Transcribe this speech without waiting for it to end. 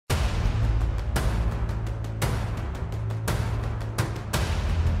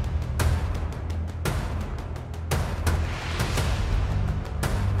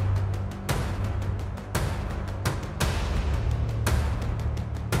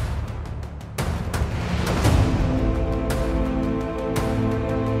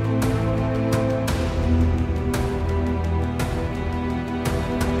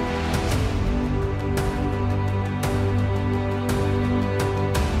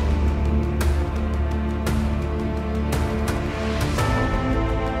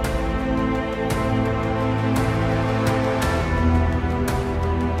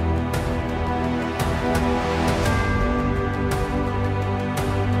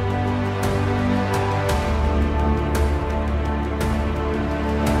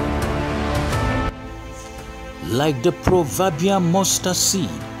Like the proverbial mustard seed,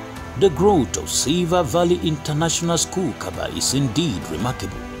 the growth of Silver Valley International School Kaba is indeed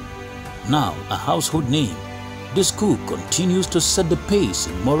remarkable. Now a household name, the school continues to set the pace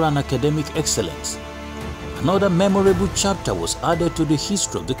in moral and academic excellence. Another memorable chapter was added to the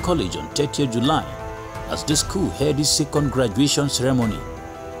history of the college on 30th July as the school held its second graduation ceremony.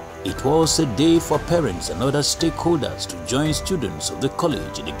 It was a day for parents and other stakeholders to join students of the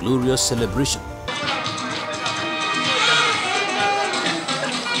college in the glorious celebration.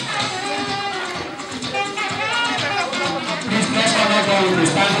 The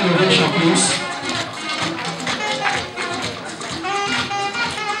standing ovation, please.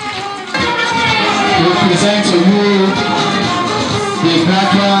 We present to you the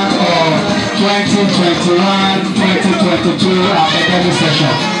graduate of 2021-2022 academic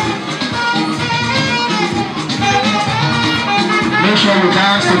session. Make sure you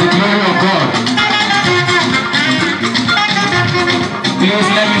dance to the glory of God. Please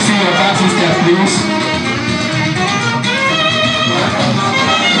let me see your dancing step, please.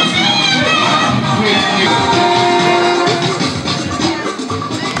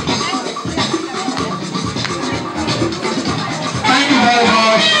 Thank you very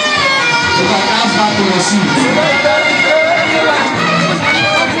much. You can dance back to your seat.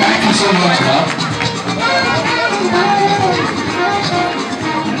 Thank you so much, Bob.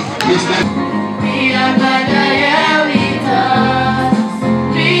 We are glad that you're with us.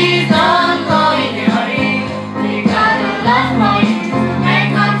 Please don't go in a hurry. We got a lot for you.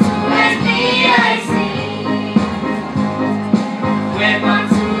 Welcome to SBIC. Welcome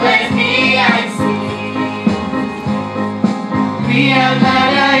to SBIC. We are glad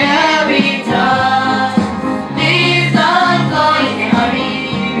that you're with us. Please don't go in a hurry.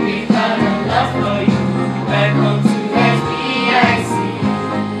 We got a lot for you. Welcome to SBIC.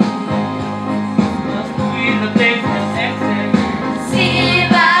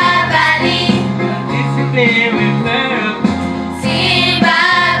 Silver Valley. Silver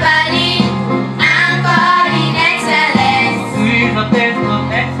Valley, anchored in excellence. Silver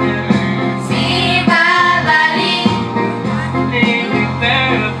Valley.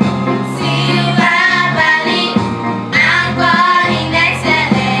 Silver Valley, anchored in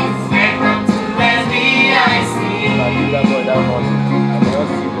excellence. Welcome to SBIC.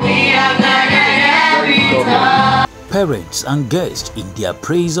 We are glad that you're with us. Parents and guests, in their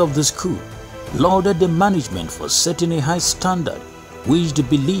praise of the school, lauded the management for setting a high standard, which they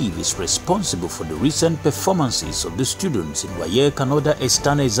believe is responsible for the recent performances of the students in WAEC and other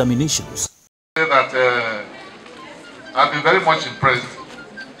external examinations. That I've been very much impressed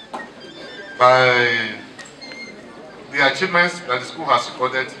by the achievements that the school has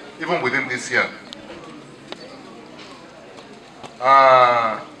recorded, even within this year.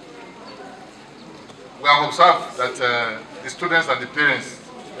 We have observed that the students and the parents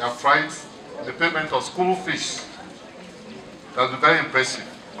have tried the payment of school fees. That's been very impressive.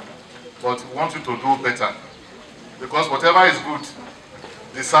 But we want you to do better. Because whatever is good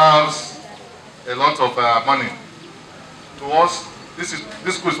deserves a lot of money. To us, this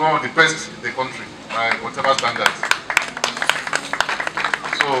school is one of the best in the country by whatever standards.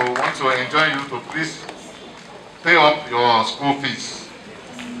 So we want to enjoin you to please pay up your school fees.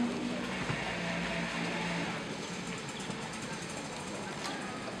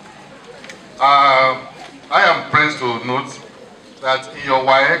 I am pleased to note that in your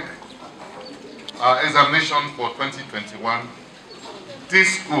WAEC examination for 2021,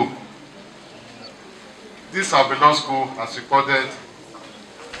 this school, this Abelon school has recorded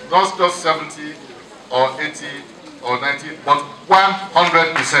not just 70 or 80 or 90, but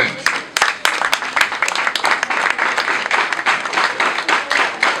 100%.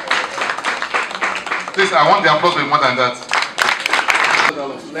 Please, I want the applause to be more than that.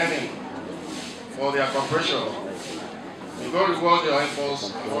 Learning for their cooperation. May God reward your efforts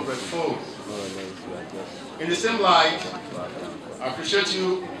 100-fold. In the same light, I appreciate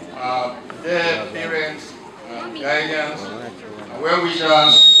you, their parents, guardians, and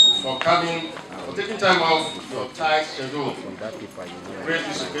well-wishers for coming, for taking time off your tight schedule to grace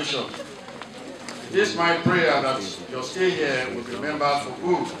this occasion. It is my prayer that your stay here will be remembered for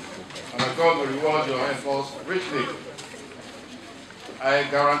good, and that God will reward your efforts richly. I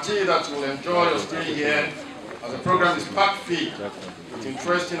guarantee that you will enjoy your stay here, as the program is packed filled with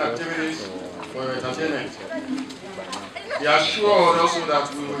interesting activities for your entertainment. Be assured also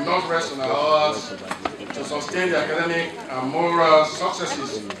that we will not rest on our laurels to sustain the academic and moral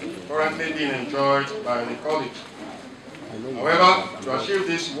successes currently being enjoyed by the college. However, to achieve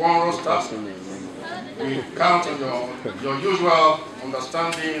this one-road task, we count on your usual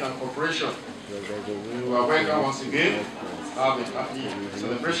understanding and cooperation. You are welcome once again. Have a happy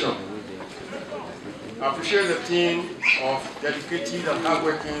celebration. I appreciate the team of dedicated and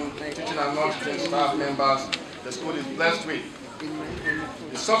hardworking teaching and non-teaching staff members the school is blessed with.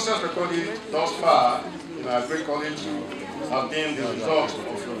 The success recorded thus far in our great college has been the result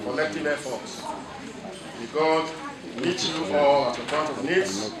of your collective efforts. May God meet you all at the point of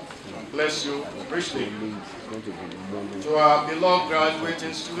needs and bless you richly. To our beloved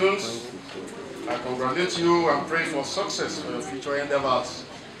graduating students, I congratulate you and pray for success for your future endeavors.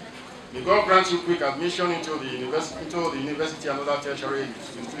 May God grant you quick admission into the university and other tertiary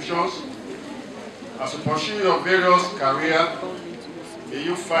institutions. As you pursue your various careers, may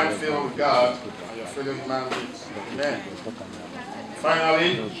you find favor with God and your fellow human beings. Amen.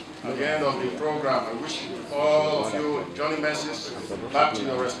 Finally, at the end of the program, I wish all of you journey messages back to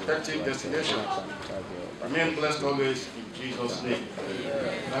your respective destinations. Remain blessed always in Jesus' name.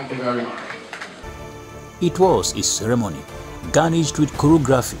 Thank you very much. It was a ceremony garnished with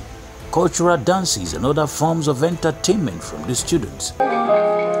choreography, cultural dances and other forms of entertainment from the students.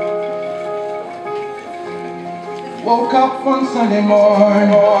 Woke up one Sunday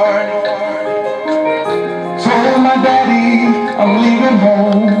morning, told my daddy I'm leaving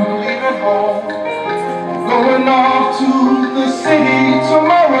home, going off to the city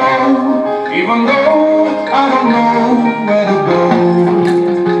tomorrow, even though I don't know where to go.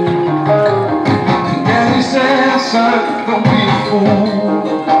 And daddy said, son, don't be a fool,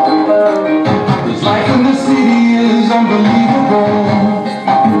 'cause life in the city is unbelievable.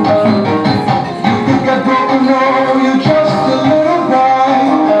 You could get broken, or you're just a little guy,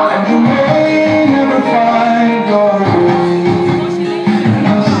 and you may never find your way. And I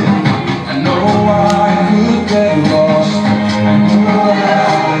said, I know I could get lost, I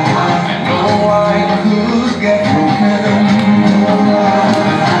know I could get broken.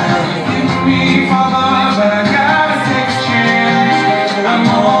 Give me Father, but I gotta take a chance. I'm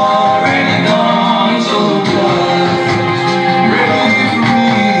already gone, so just ready for me.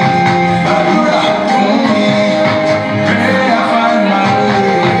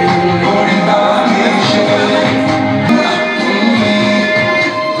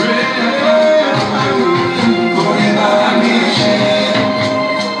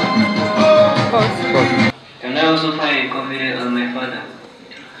 Can I also find a confidence on my father?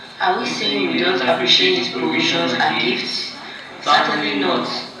 Are we saying we don't appreciate his provisions and gifts? Certainly not.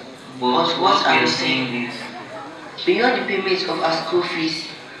 But what are we saying is, beyond the payment of our school fees,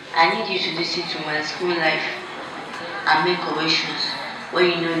 I need you to listen to my school life and make corrections where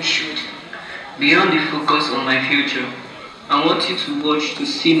you know you should. Beyond the focus on my future, I want you to watch to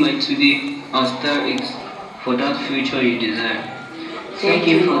see my today and star it for that future you desire. Thank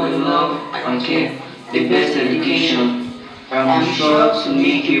you for the love and care, the best education. I'm sure to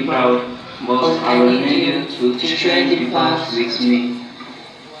make you proud, but I will need you to tread the path with me.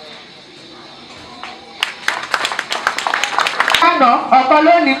 Ọ̀pọ̀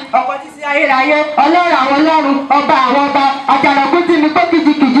lónìí, ọ̀pọ̀ títí ayérayé, ọlọ́run àwọn ọlọ́run, ọba àwọn ọba, àjànàkú tí mi tó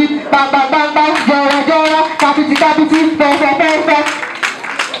kìjìkìjì, gbàgbàgbàgbà, jọ̀rọ̀jọ̀rọ̀, kàpìtìkàpìtì, fẹ̀fẹ̀fẹ̀fẹ̀.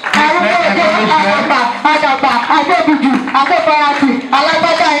 Arúgbó òjò, àgbà, àdàgbà, àgbébùjù, àgbéfarasì,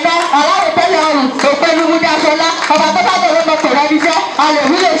 alágbádá iná, aláròpẹ́lẹ̀ ọrùn, òpélu múdàṣọlá, ọba tó bá bẹ̀rẹ̀ mọ̀ pẹ̀lú ẹbíṣẹ́,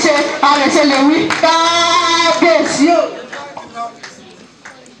 àlèwí lè ṣe, àlèṣe lè wí, kábíyèsí o.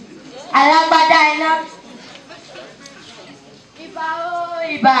 Alágbádá iná.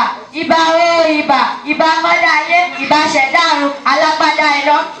 Ìbà ìbà o ìbà ìbà mọ́dà ayé ìbà ṣẹ̀dá àrùn alágbádá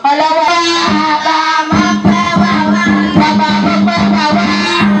iná ọlọ́wọ́. Bàbá mọ́ pẹ́ wá wá. Bàbá mọ́ pẹ́ wá wá.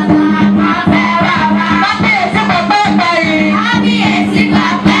 Bàbá mọ́ pẹ́ wá wá. Kábíyèsí mọ̀ pẹ́ pẹ́ yìí. Kábíyèsí mọ̀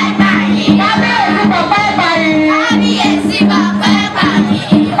pẹ́ pẹ́ yìí. Kábíyèsí mọ̀ pẹ́ pẹ́ yìí. Kábíyèsí mọ̀ pẹ́ pẹ́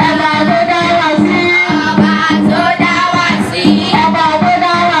yìí. Ọba tó dá wá sí. Ọba tó dá wá sí. Ọba tó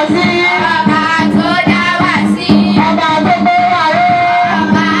dá wá sí. Ọba tó dá wá sí. Ọba tó gbé wá ró.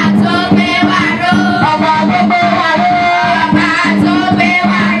 Ọba tó gbé wá ró. Ọba tó gbé wá ró. Ọba tó gbé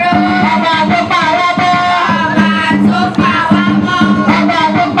wá ró. Ọba tó pa wá bọ́.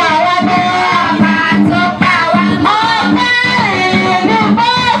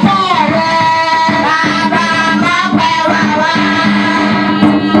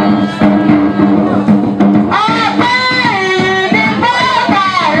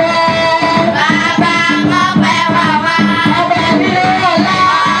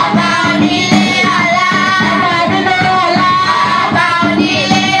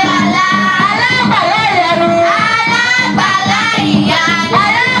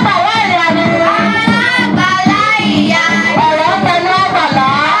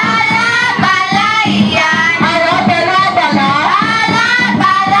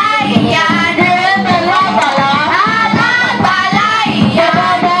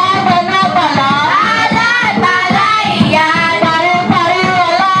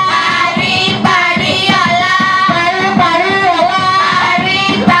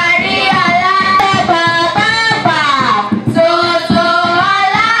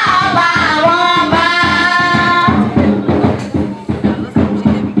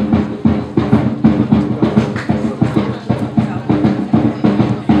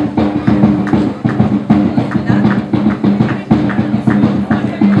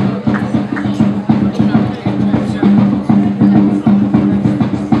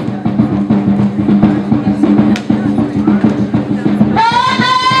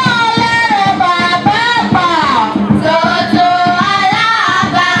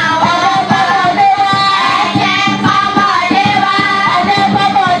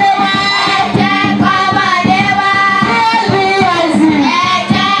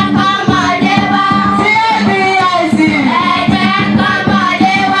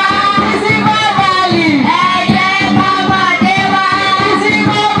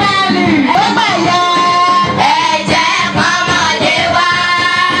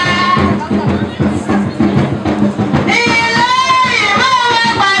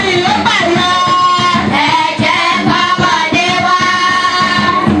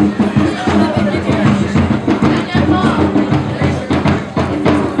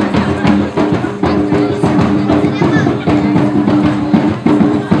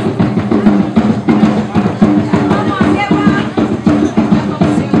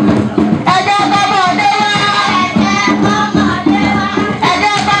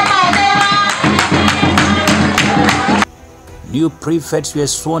 new prefects were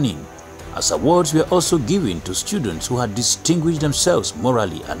sworn in, as awards were also given to students who had distinguished themselves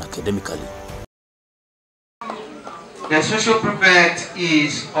morally and academically. The social prefect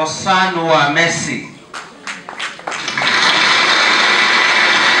is Osanua Messi.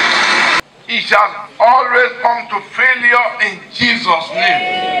 It shall always come to failure in Jesus' name.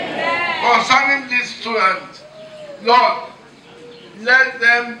 Concerning these students, Lord, let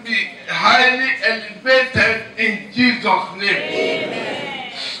them be highly elevated in Jesus' name.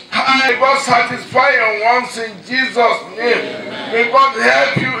 I God satisfy your wants in Jesus' name. May God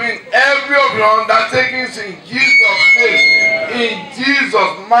help you in every of your undertakings in Jesus' name. In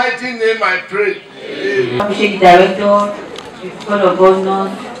Jesus' mighty name I pray. I appreciate the director, the board of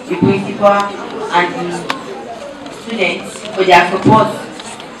governors, the principal, and the students for their support.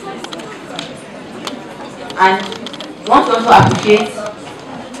 And want to also appreciate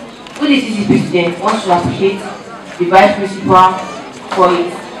who the CC president wants to appreciate the vice principal for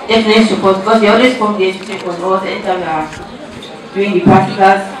his definite support, because they always come there to check on us anytime we are doing the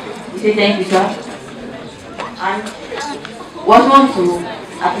practicals. We say thank you, sir. And also want to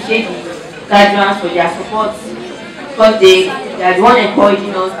appreciate the graduates for their support, because they are the one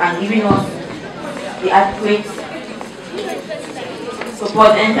encouraging us and giving us the adequate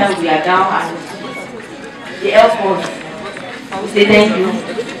support anytime we are down, and they help us. We say thank you.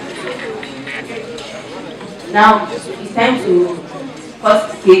 Now it's time to cut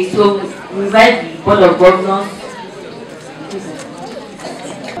the cake, so we invite the board of governors.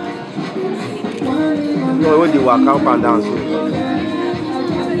 No, when you walk up and down, so.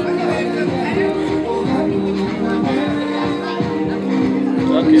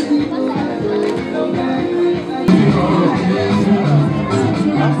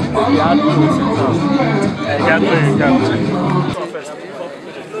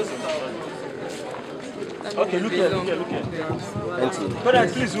 Okay, look here. But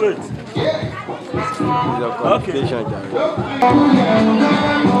please wait. Okay.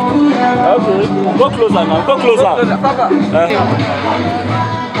 Okay, go closer now, go closer.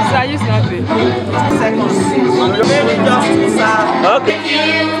 Sir, you snapping. Seconds. Okay. Thank you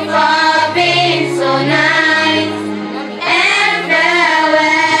for being so nice and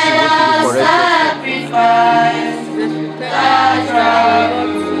farewell of sacrifice.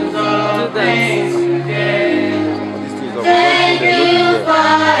 The things you did. Thank you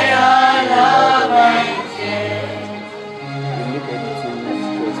for your love and care.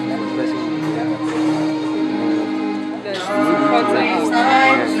 It's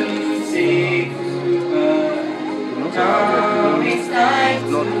time to say goodbye. Now it's time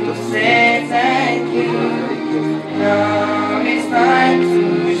to say thank you. Now it's time to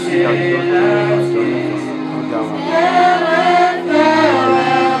share our tears. Farewell,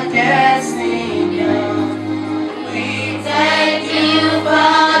 destiny. We thank you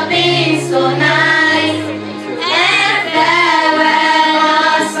for being so nice and farewell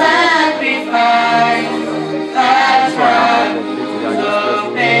our sacrifice.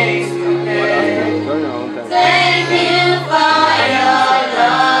 The face you gave. Thank you for your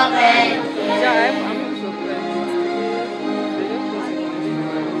love and care.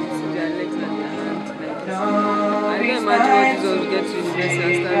 I can imagine what this will get to university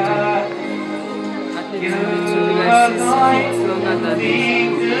and start to realize it's longer than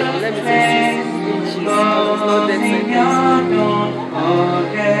this. Let me say 6 inches. It's not that sentence.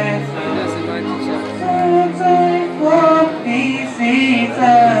 Just imagine.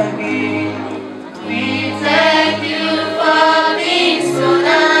 We thank you for being so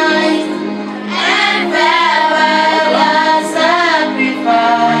nice and farewell our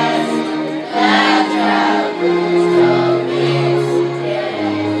sacrifice that travels the ways.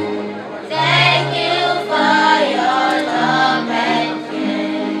 Thank you for your love and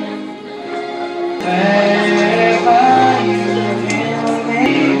care. Wherever you will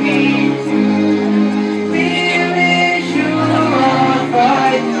lead me to, we wish you a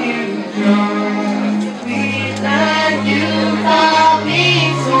bright future. Thank you for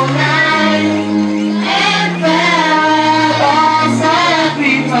being so nice and farewell our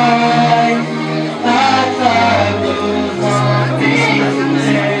sacrifice that travels on this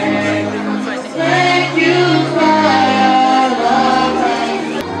way. Thank you for your love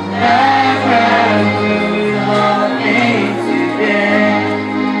and farewell our day today.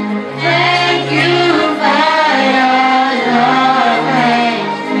 Thank you for your love and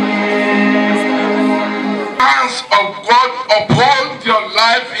Hands of God uphold your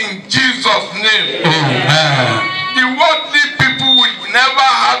life in Jesus' name. The worldly people will never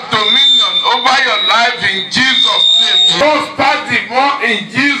have dominion over your life in Jesus' name. Prosperity more in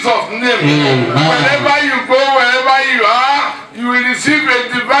Jesus' name. Wherever you go, wherever you are, You will receive a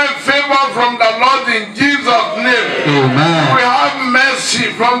divine favor from the Lord in Jesus' name. Amen. You will have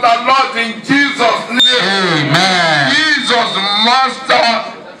mercy from the Lord in Jesus' name. Amen. Jesus,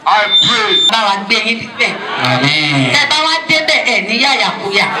 Master, I pray. Báwa gbé yín dípẹ̀. Amen. Tẹ́ bá wá débẹ̀ ẹ̀ ní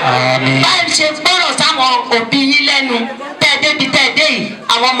yàyàkuyà. Amen. Báyìí ṣe gbọ́rọ̀ sáwọn òbí yín lẹ́nu. Tẹ́ débi tẹ́ dé yìí,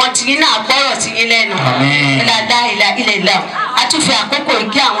 àwọn ọmọ tiyín náà gbọ́rọ̀ sí yín lẹ́nu. Amen. Ìlàdá ilẹ̀ ìlà. A tún fi àkókò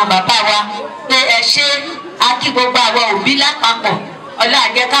ìkí àwọn bàbá wa pé ẹ ṣe á kí gbogbo àwọn òbí lápapọ̀. Ọlá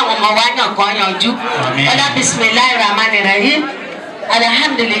àjẹ́ káwọn ọmọ wa yàn kan yanjú. Ọlá bismillahir rahmanir rahim.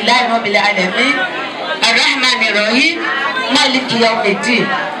 Alhamdulillahi rabbil alamin. Ar-Rahmanir Rahim. Maliki yawmiddin.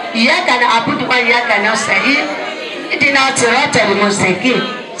 Iyyaka na'budu wa iyyaka nasta'in. Ihdina siratal mustaqim.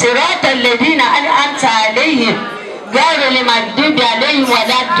 Siratal ladina an'amta alaihim. Ghayril maghdubi alaihim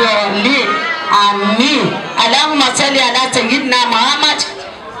waladdallin. Amin. Allahumma salli ala sayyidina Muhammad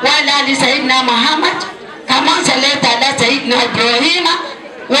wa ala ali sayyidina Muhammad. Kama sallaita ala sayyidina Ibrahim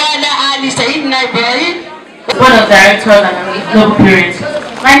wa ala ali sayyidina Ibrahim. Board of Directors and I'm the global parent.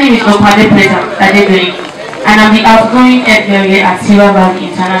 My name is Opade Pleta Adegoyin, and I'm the outgoing head girl here at Silver Valley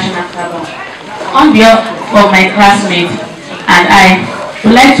International Club. On behalf of my classmates and I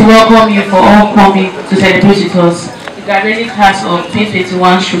would like to welcome you for all coming to celebrate with us the graduating class of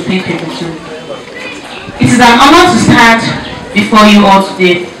 2021-2022. It is an honor to stand before you all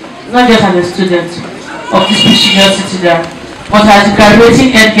today, not just as a student of this prestigious citadel, but as the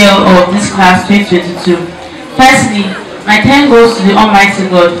graduating head girl of this class 2022. Firstly, my thanks goes to the Almighty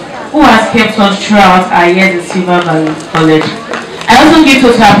God who has kept us throughout our years in Silver Valley College. I also give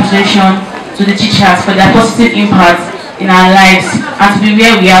total appreciation to the teachers for their positive impact in our lives and to be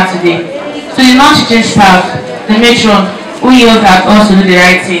where we are today. To the non-teaching staff, the matron who yells at us to do the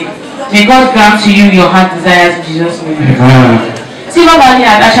right thing, may God grant to you your heart desires in Jesus' name. Silver Valley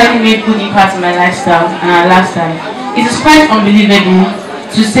has actually made good impact in my lifestyle and our lifestyle. It is quite unbelievable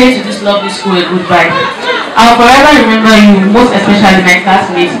to say to this lovely school a goodbye. I will forever remember you, most especially my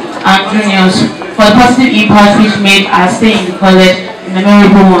classmates and juniors, for the positive impact which made our stay in the college a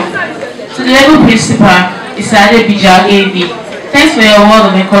memorable one. To the level principal, Mr. Adebija A.B., thanks for your word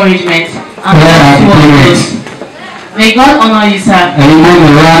of encouragement and us. May God honor you, sir.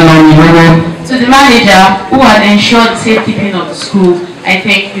 To the manager who had ensured the safekeeping of the school, I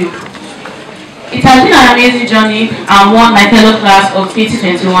thank you. It has been an amazing journey and one my fellow class of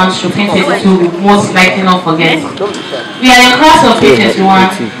 2021-2022 will most likely not forget. We are your class of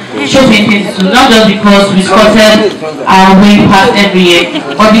 2021-2022 not just because we scouted our way past every year,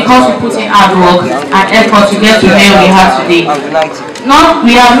 but because we put in hard work and effort to get to where we are today.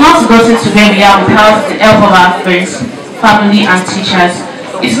 We have not gotten to where we are without the help of our friends, family and teachers.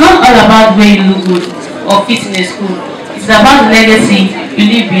 It's not all about where you look good or fit in a school. It's about the legacy you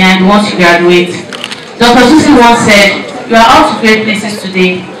leave behind once you graduate. Dr. Susi once said, you are out to great places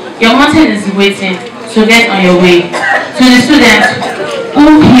today. Your mountain is waiting, so get on your way. To the students,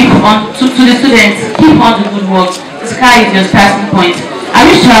 keep on the good work. The sky is your starting point. I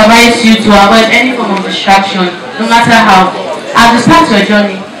wish to advise you to avoid any form of distraction, no matter how. As you start your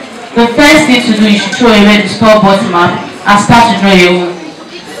journey, the first thing to do is to throw away the store-bought map and start to draw your own.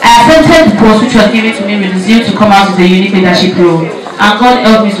 I accepted the post which was given to me with the zeal to come out with a unique leadership role, and God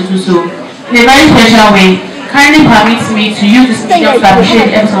helped me to do so. In a very special way, kindly permit me to use this medium to appreciate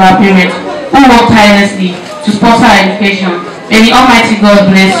the efforts of our parents who work tirelessly to sponsor our education. May the Almighty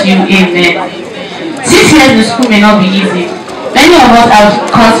God bless you. Amen. 6 years in school may not be easy. Many of us have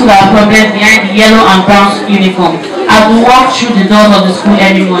concealed our problems behind the yellow and brown uniform as we walk through the doors of the school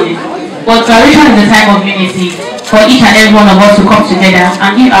every morning. But graduation is a time of unity for each and every one of us to come together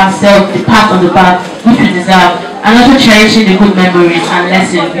and give ourselves the pat on the back which we deserve, and also cherishing the good memories and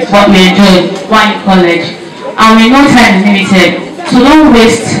lessons what we enjoyed while in college. And we know time is limited, so don't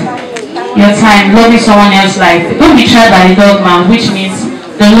waste your time loving someone else's life. Don't be tried by the dogma, which means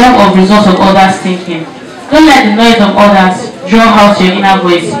the love of results of others' thinking. Don't let the noise of others draw out your inner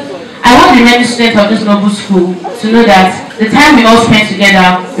voice. I want the many students of this noble school to know that the time we all spent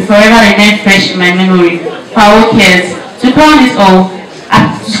together will forever remain fresh in my memory. For our cares, to crown this all,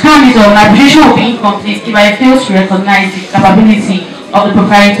 my appreciation will be incomplete if I fail to recognize the capability of the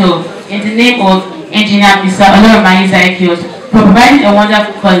proprietor in the name of Engineer Mr. Olorunmayiza Ekios for providing a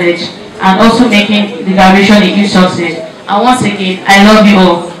wonderful college and also making the graduation a huge success. And once again, I love you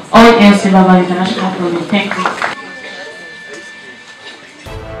all. All hail Silver Valley International College. Thank you.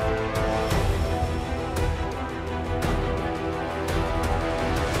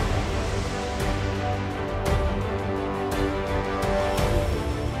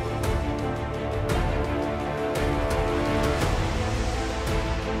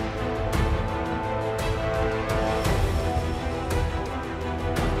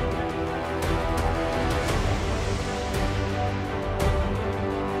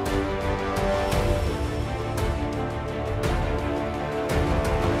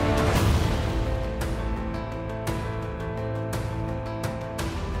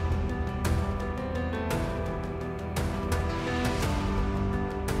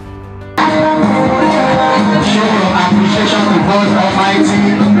 God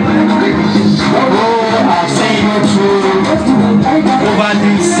Almighty, oh, I've seen you through over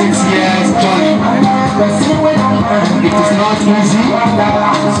these 6 years journey. It is not easy.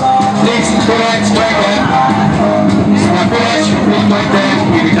 Please, parents, join them. My parents should please join them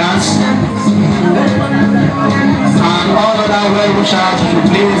in the dance. And all other well-wishers should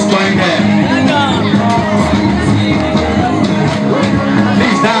please join them.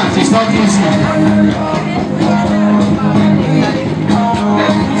 Please dance, it's not easy.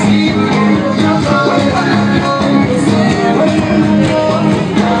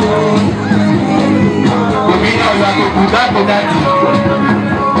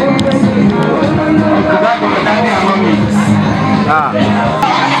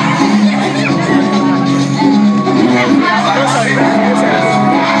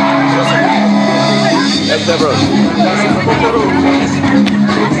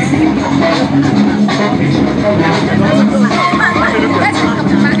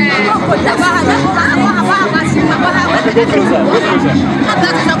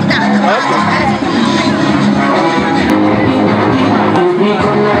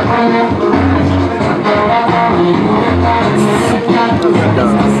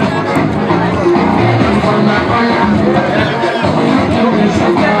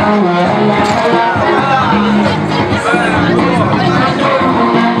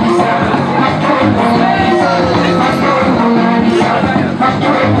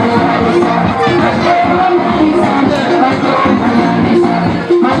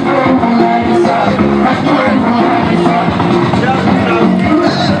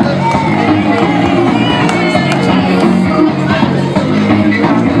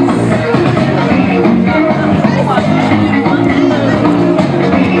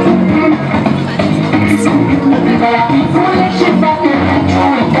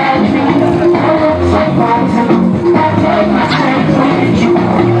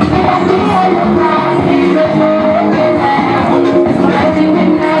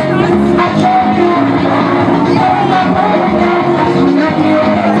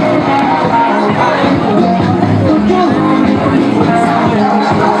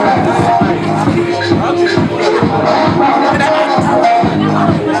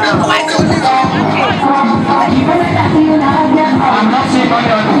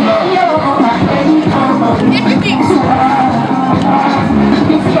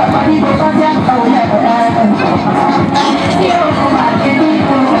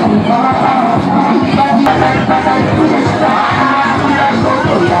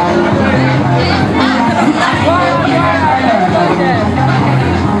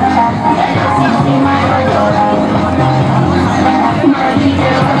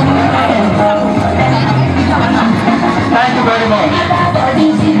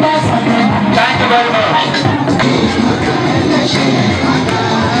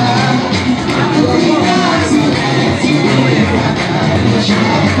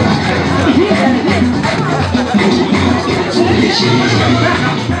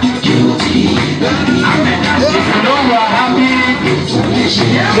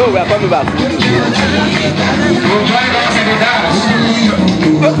 No, we are coming back.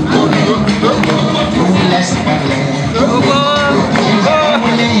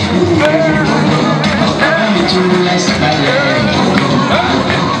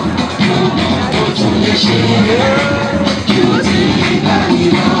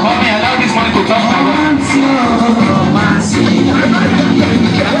 Allow this money to come.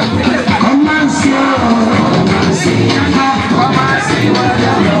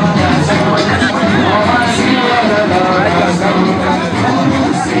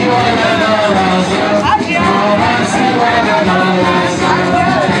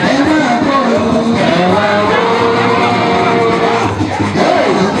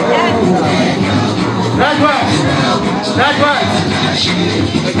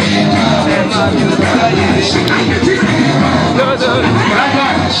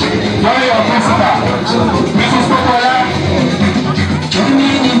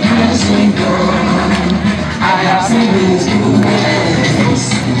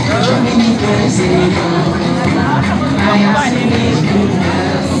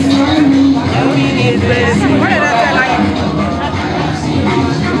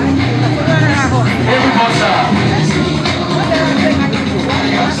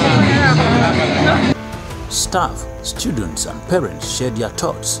 Staff, students, and parents shared their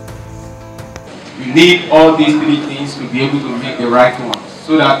thoughts. You need all these three things to be able to make the right one,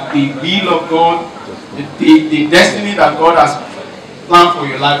 so that the will of God, the destiny that God has planned for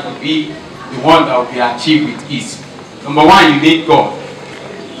your life will be the one that will be achieved with ease. Number one, you need God.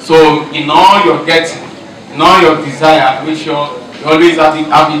 So in all your getting, in all your desire, make sure you always have it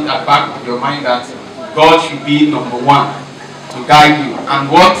at the back of your mind that God should be number one to guide you. And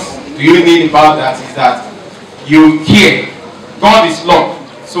what do you need about that is that you care. God is love.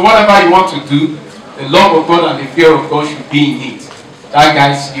 So whatever you want to do, the love of God and the fear of God should be in it. That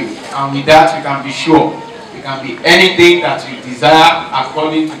guides you. And with that, you can be sure. You can be anything that you desire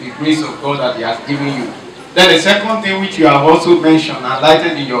according to the grace of God that He has given you. Then the second thing which you have also mentioned and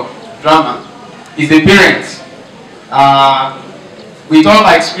highlighted in your drama is the parents. With all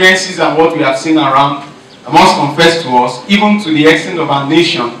our experiences and what we have seen around, I must confess to us, even to the extent of our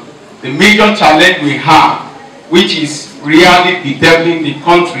nation, the major challenge we have, which is really bedeviling the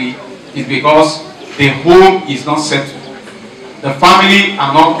country, is because the home is not settled. The family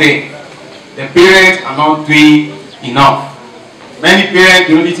are not there. The parents are not doing enough. Many parents,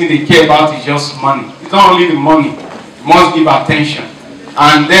 the only thing they care about is just money. It's not only the money. You must give attention.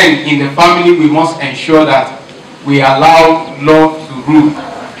 And then in the family, we must ensure that we allow love to rule.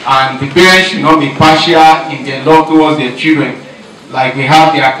 And the parents should not be partial in their love towards their children. Like we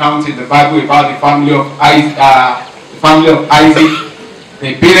have the account in the Bible about the family of Isaac.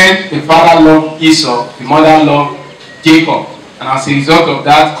 The parent, the father loved Esau, the mother loved Jacob. And as a result of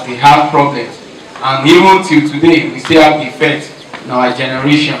that, they have problems. And even till today, we still have the effect in our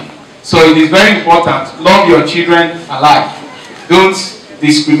generation. So it is very important. Love your children alike. Don't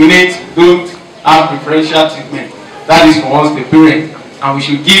discriminate. Don't have preferential treatment. That is for us, the parent. And we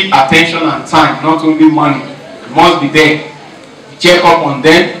should give attention and time, not only money. We must be there. Check up on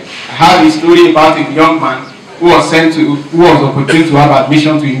them. I heard a story about a young man who was opportune to have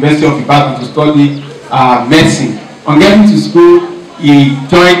admission to University of Ibadan to study medicine. On getting to school, he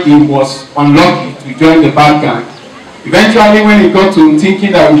was unlucky to join the bad gang. Eventually, when he got to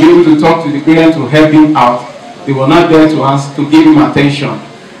thinking that he would be able to talk to the parents to help him out, they were not there to give him attention.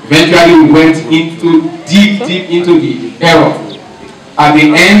 Eventually, we went deep into the error. At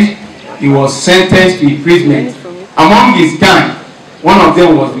the end, he was sentenced to imprisonment. Among his gang, one of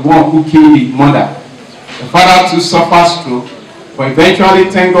them was the one who killed his mother. The father too suffered stroke, but eventually,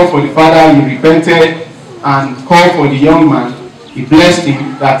 thank God for the father, he repented and called for the young man. He blessed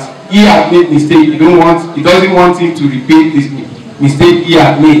him that he had made mistake. He doesn't want him to repeat this mistake he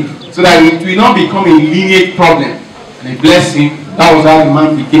had made, so that it will not become a lineage problem. And he blessed him. That was how the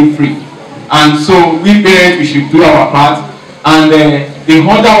man became free. And so we parents, we should do our part. And the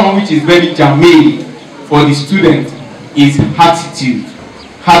other one which is very germane for the student is attitude.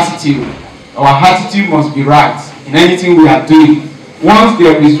 Attitude. Our attitude must be right in anything we are doing. Once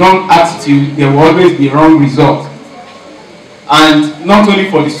there is wrong attitude, there will always be wrong result. And not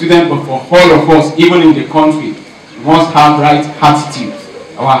only for the student, but for all of us, even in the country, we must have right attitude.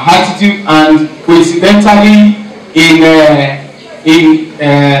 Our attitude, and coincidentally, in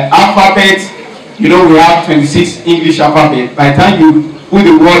alphabet, you know, we have 26 English alphabet. By the time you put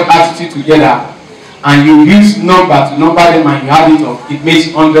the word attitude together and you use number to number them and you add it up, it makes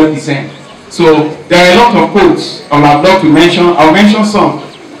 100%. So there are a lot of quotes I would love to mention. I'll mention some.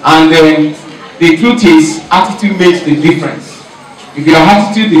 And the truth is, attitude makes the difference. If your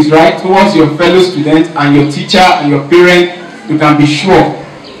attitude is right towards your fellow student and your teacher and your parent, you can be sure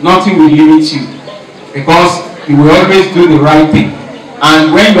nothing will limit you, because you will always do the right thing.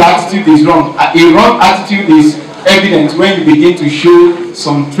 And when your attitude is wrong, a wrong attitude is evident when you begin to show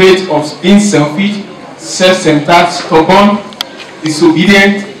some traits of being selfish, self-centered, stubborn,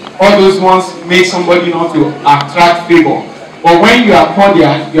 disobedient. All those ones make somebody not to attract favor. But when you are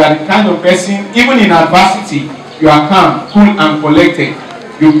cordial, you are the kind of person, even in adversity, you are calm, cool and collected.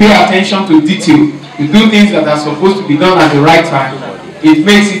 You pay attention to detail. You do things that are supposed to be done at the right time. It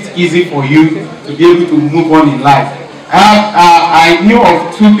makes it easy for you to be able to move on in life. I knew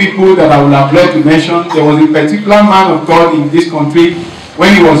of two people that I would have loved to mention. There was a particular man of God in this country.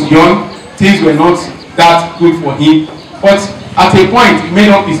 When he was young, things were not that good for him. But at a point, he made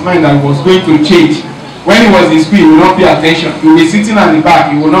up his mind that he was going to change. When he was in school, he would not pay attention. He will be sitting at the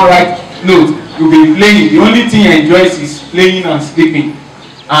back. He will not write notes. He will be playing. The only thing he enjoys is playing and sleeping.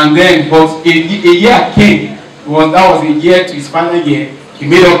 And then, but a year came. That was a year to his final year. He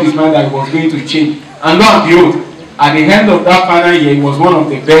made up his mind that he was going to change. And lo and behold, at the end of that final year, he was one of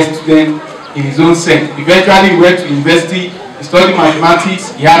the best students in his own set. Eventually, he went to university. He studied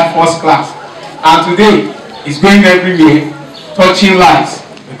mathematics. He had first class. And today, he's going everywhere, touching lives,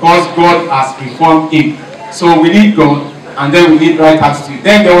 because God has informed him. So we need God, and then we need right attitude.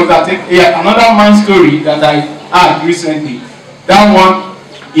 Then there was another man's story that I had recently. That one,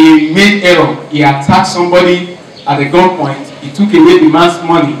 he made error. He attacked somebody at a gunpoint. He took away the man's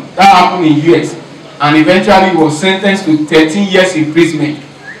money. That happened in US. And eventually he was sentenced to 13 years imprisonment.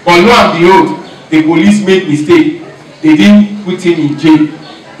 But lo and behold, the police made mistake. They didn't put him in jail.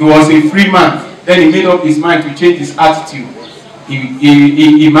 He was a free man. Then he made up his mind to change his attitude.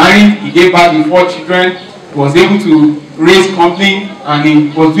 He married, he gave birth to 4 children, he was able to raise company, and he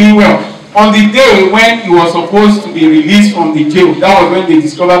was doing well. On the day when he was supposed to be released from the jail, that was when they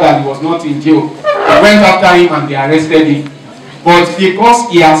discovered that he was not in jail. They went after him and they arrested him. But because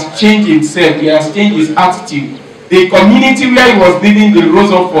he has changed himself, he has changed his attitude, the community where he was living, they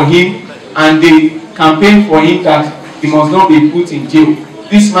rose up for him and they campaigned for him that he must not be put in jail.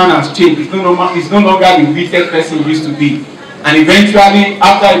 This man has changed. He's no longer the wicked person he used to be. And eventually,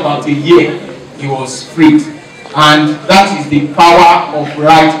 after about a year, he was freed. And that is the power of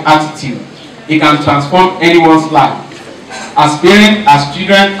right attitude. It can transform anyone's life. As parents, as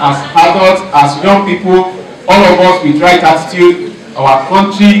children, as adults, as young people, all of us with right attitude, our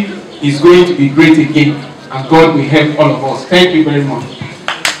country is going to be great again. And God will help all of us. Thank you very much.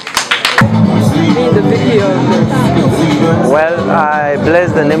 Well, I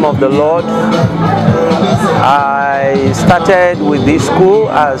bless the name of the Lord. I started with this school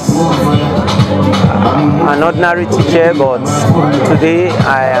as an ordinary teacher, but today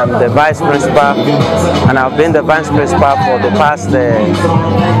I am the vice principal, and I've been the vice principal for the past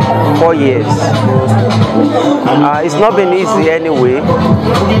 4 years. It's not been easy anyway,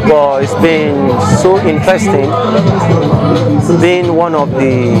 but it's been so interesting being one of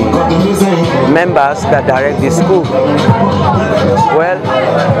the members that direct the school. Well,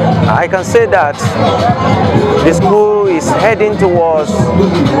 I can say that the school is heading towards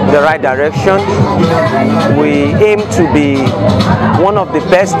the right direction. We aim to be one of the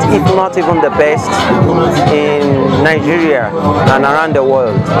best, if not even the best, in Nigeria and around the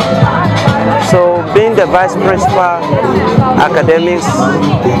world. So being the vice principal academics,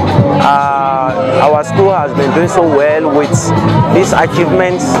 our school has been doing so well with these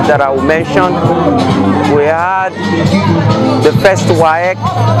achievements that I will mention. We had the first WAEC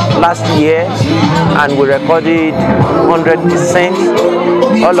last year and we recorded 100%.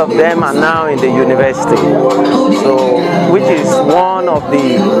 All of them are now in the university, so which is one of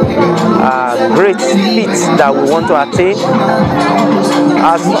the great feats that we want to attain.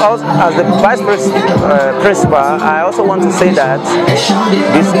 As the vice principal, I also want to say that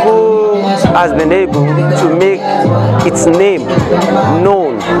the school has been able to make its name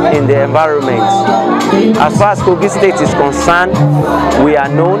known in the environment. As far as Kogi State is concerned, we are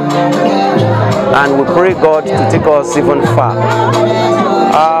known, and we pray God to take us even far.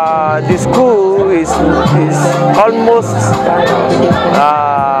 The school is almost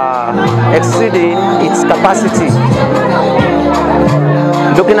exceeding its capacity.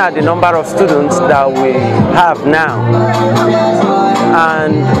 Looking at the number of students that we have now,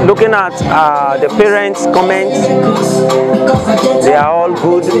 and looking at the parents' comments, they are all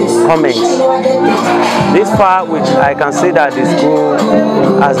good comments. This far, which I can say that the school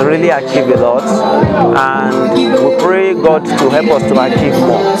has really achieved a lot, and we pray God to help us to achieve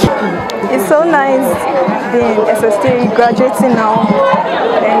more. It's so nice being SST graduating now.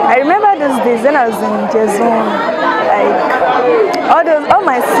 And I remember those days when I was in Jezon, like all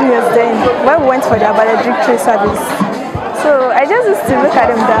my seniors then, when we went for their valedictory service. So I just used to look at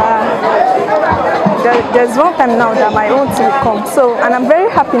them that there's one time now that my own team will come. So, and I'm very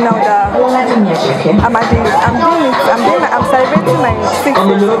happy now that I'm celebrating my 6th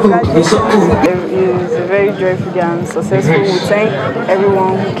year of graduation. It's a very joyful and successful. We thank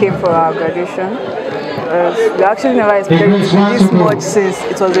everyone who came for our graduation. We actually never expected this much since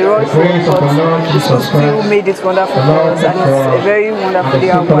it was a rush, but the school still made it wonderful for us, and it's a very wonderful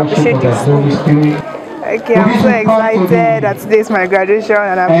day. I appreciate this. Okay, I'm so excited that today is my graduation,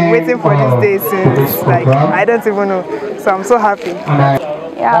 and I've been waiting for this day since, like, I don't even know, so I'm so happy.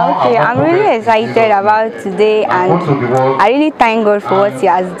 Yeah, okay, I'm really excited about today, and I really thank God for what He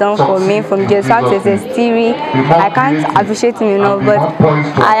has done for me from J1 to SST. I can't appreciate Him enough, but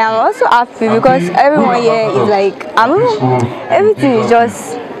I am also happy because everyone here is like, everything is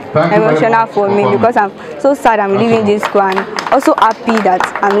just emotional for me because I'm so sad I'm leaving this school, and also happy that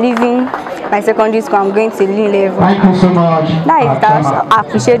I'm leaving my secondary school. I'm going to Lean level. Thank you so much. That is that. I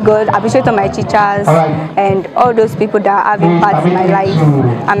appreciate God, I appreciate all my teachers and all those people that are having part in my life,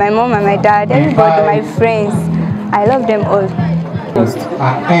 and my mom and my dad, everybody, my friends. I love them all.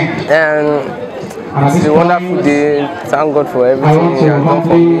 And it's a wonderful day. Thank God for everything He has done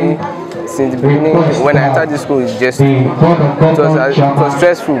for me. Since the beginning, when I entered this school, it was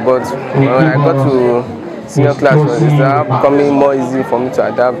stressful, but when I got to senior class, it's now becoming more easy for me to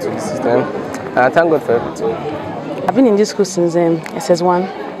adapt to the system. And I thank God for everything. I've been in this school since SS1,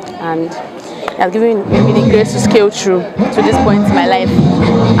 and it has given me the grace to scale through to this point in my life.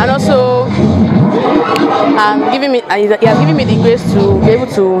 And also, and he has given me the grace to be able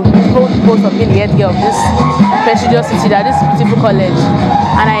to hold the post of being the head girl of this prestigious city, that this beautiful college,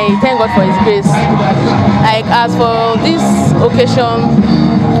 and I thank God for His grace. Like, as for this occasion,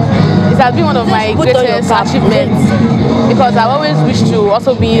 it has been one of my greatest achievements, because I've always wished to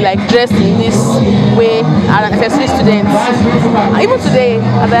also be like dressed in this way as an SSC student. Even today,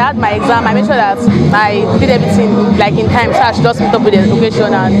 as I had my exam, I made sure that I did everything like in time, so I should just meet up with the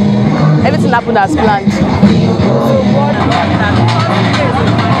occasion, and everything happened as planned.